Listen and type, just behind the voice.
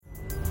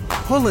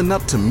Pulling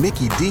up to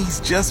Mickey D's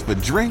just for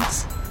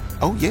drinks?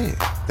 Oh yeah,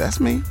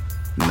 that's me.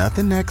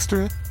 Nothing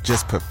extra,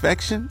 just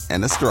perfection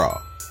and a straw.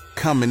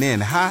 Coming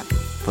in hot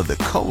for the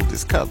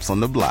coldest cups on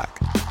the block.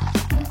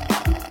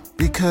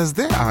 Because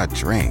there are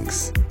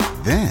drinks.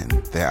 Then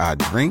there are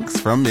drinks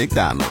from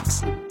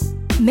McDonald's.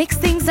 Mix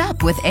things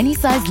up with any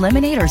size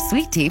lemonade or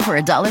sweet tea for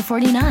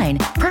 $1.49.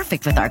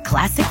 Perfect with our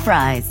classic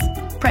fries.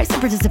 Price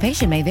and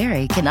participation may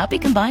vary. Cannot be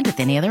combined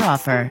with any other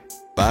offer.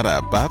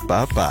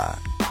 Ba-da-ba-ba-ba.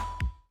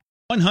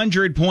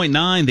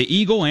 100.9, the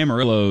Eagle,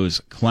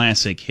 Amarillo's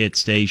classic hit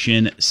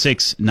station,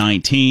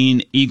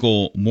 619,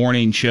 Eagle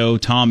Morning Show.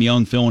 Tom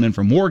Young filling in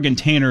for Morgan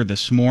Tanner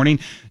this morning.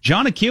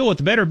 Janna Kiehl with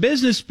the Better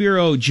Business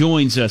Bureau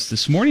joins us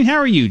this morning. How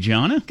are you,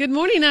 Janna? Good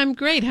morning. I'm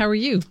great. How are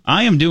you?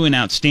 I am doing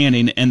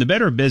outstanding, and the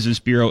Better Business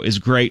Bureau is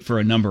great for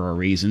a number of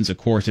reasons. Of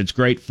course, it's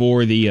great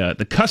for the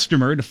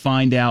customer to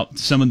find out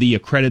some of the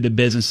accredited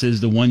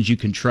businesses, the ones you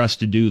can trust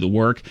to do the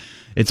work.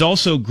 It's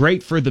also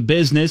great for the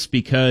business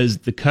because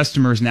the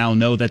customers now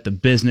know that the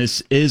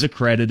business is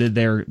accredited.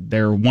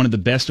 They're one of the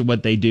best at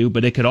what they do,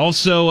 but it could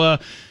also,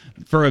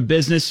 for a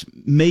business,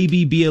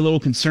 maybe be a little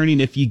concerning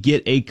if you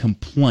get a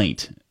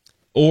complaint.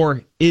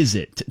 Or is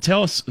it?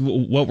 Tell us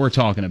what we're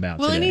talking about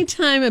today.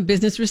 Anytime a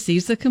business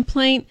receives a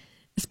complaint,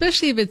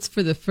 especially if it's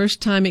for the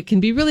first time, it can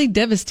be really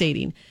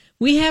devastating.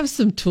 We have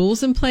some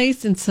tools in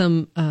place and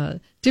some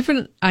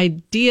different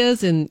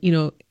ideas and,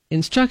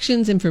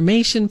 instructions,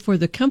 information for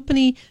the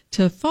company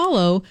to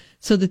follow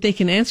so that they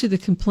can answer the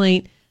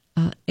complaint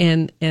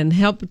and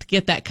help to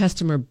get that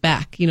customer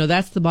back.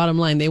 That's the bottom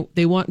line. They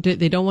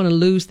don't want to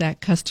lose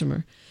that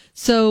customer.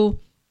 So,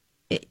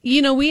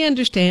 we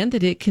understand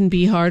that it can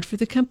be hard for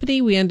the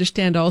company. We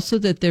understand also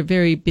that they're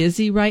very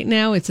busy right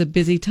now. It's a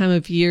busy time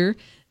of year,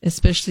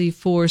 especially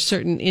for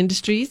certain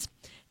industries.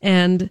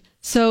 And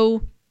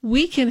so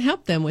we can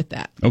help them with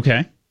that.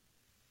 Okay.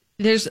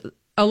 There's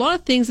a lot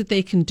of things that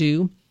they can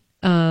do.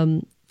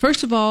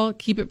 First of all,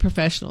 keep it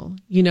professional.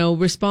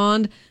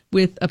 Respond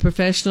with a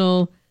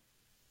professional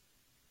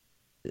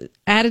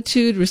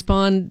attitude,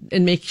 respond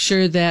and make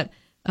sure that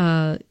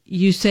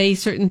you say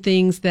certain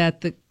things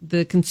that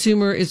the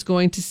consumer is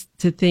going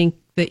to think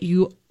that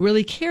you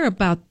really care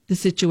about the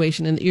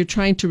situation and that you're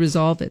trying to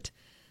resolve it.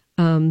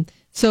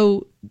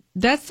 So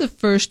that's the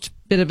first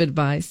bit of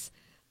advice.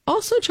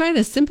 Also try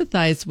to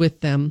sympathize with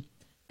them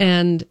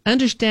and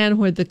understand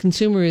where the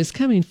consumer is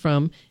coming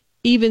from.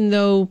 Even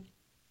though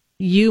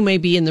you may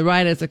be in the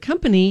right as a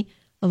company,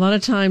 a lot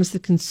of times the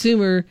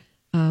consumer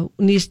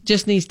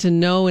needs to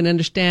know and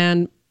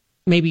understand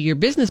maybe your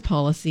business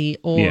policy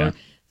or,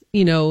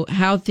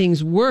 how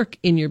things work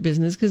in your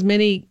business, because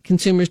many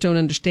consumers don't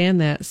understand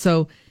that.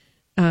 So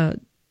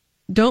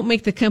don't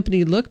make the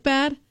company look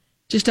bad.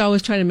 Just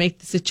always try to make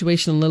the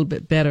situation a little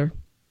bit better.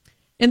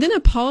 And then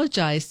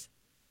apologize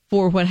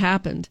for what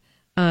happened.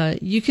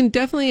 You can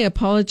definitely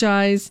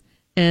apologize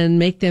and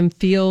make them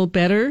feel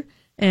better.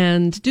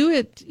 And do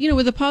it,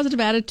 with a positive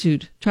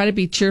attitude. Try to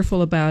be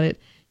cheerful about it.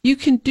 You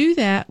can do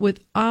that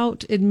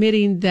without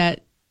admitting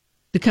that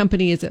the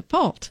company is at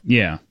fault.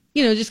 Yeah.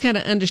 Just kind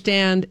of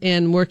understand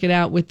and work it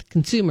out with the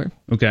consumer.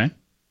 Okay.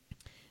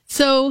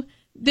 So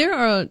there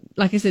are,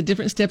 like I said,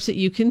 different steps that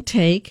you can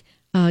take.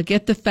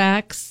 Get the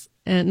facts,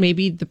 and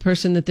maybe the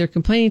person that they're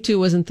complaining to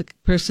wasn't the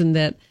person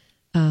that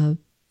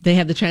they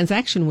had the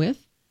transaction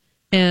with.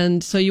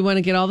 And so you want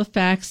to get all the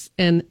facts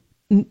and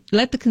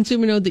let the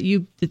consumer know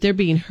that they're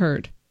being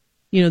heard,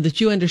 that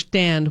you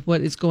understand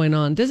what is going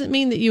on. Doesn't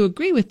mean that you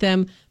agree with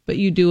them, but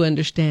you do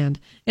understand.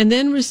 And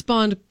then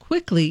respond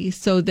quickly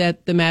so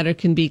that the matter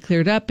can be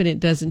cleared up and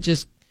it doesn't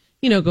just,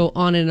 go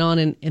on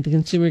and the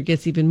consumer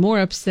gets even more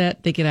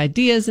upset. They get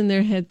ideas in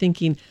their head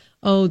thinking,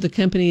 oh, the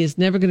company is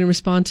never going to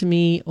respond to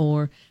me,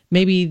 or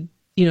maybe,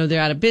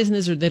 they're out of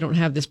business or they don't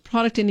have this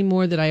product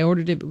anymore that I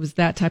ordered. It was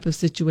that type of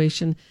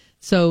situation.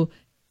 So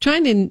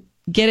trying to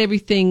get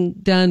everything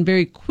done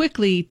very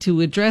quickly to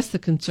address the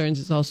concerns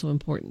is also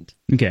important.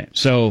 Okay,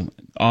 so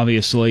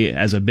obviously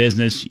as a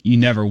business, you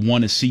never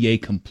want to see a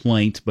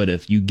complaint, but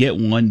if you get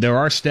one, there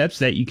are steps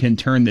that you can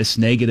turn this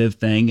negative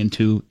thing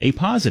into a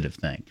positive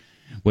thing,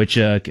 which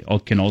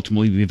can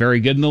ultimately be very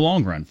good in the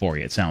long run for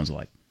you, it sounds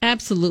like.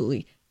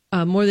 Absolutely.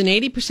 More than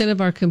 80%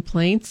 of our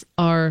complaints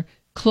are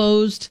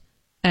closed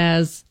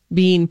as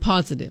being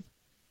positive.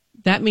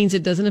 That means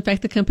it doesn't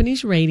affect the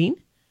company's rating.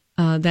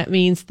 That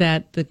means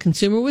that the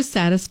consumer was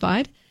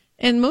satisfied,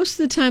 and most of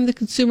the time the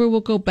consumer will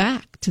go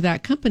back to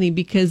that company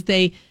because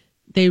they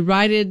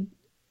righted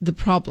the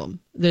problem.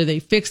 They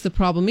fixed the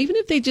problem. Even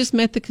if they just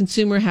met the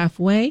consumer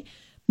halfway,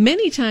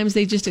 many times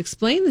they just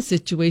explain the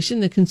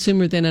situation, the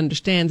consumer then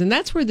understands, and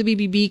that's where the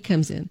BBB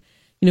comes in.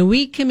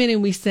 We come in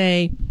and we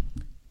say,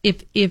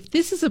 if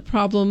this is a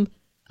problem,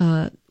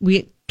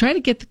 we try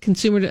to get the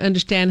consumer to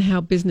understand how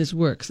business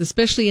works,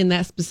 especially in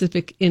that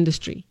specific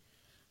industry.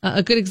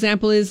 A good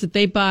example is if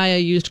they buy a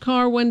used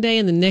car one day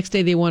and the next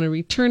day they want to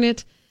return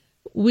it,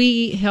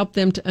 we help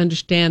them to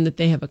understand that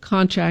they have a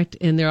contract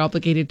and they're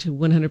obligated to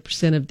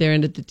 100% of their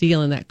end of the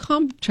deal in that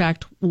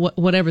contract,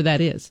 whatever that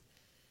is.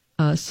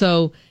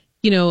 So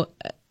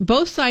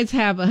both sides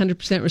have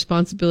 100%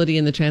 responsibility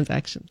in the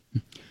transaction.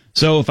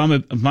 So if I'm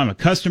a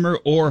customer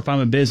or if I'm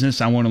a business,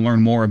 I want to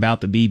learn more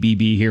about the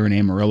BBB here in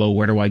Amarillo.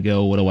 Where do I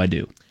go? What do I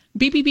do?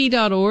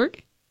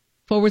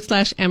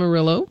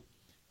 bbb.org/Amarillo,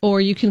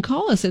 or you can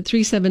call us at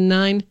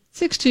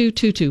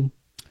 379-6222.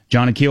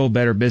 Janna Kiehl,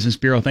 Better Business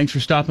Bureau. Thanks for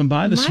stopping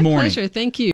by this morning. My pleasure. Thank you.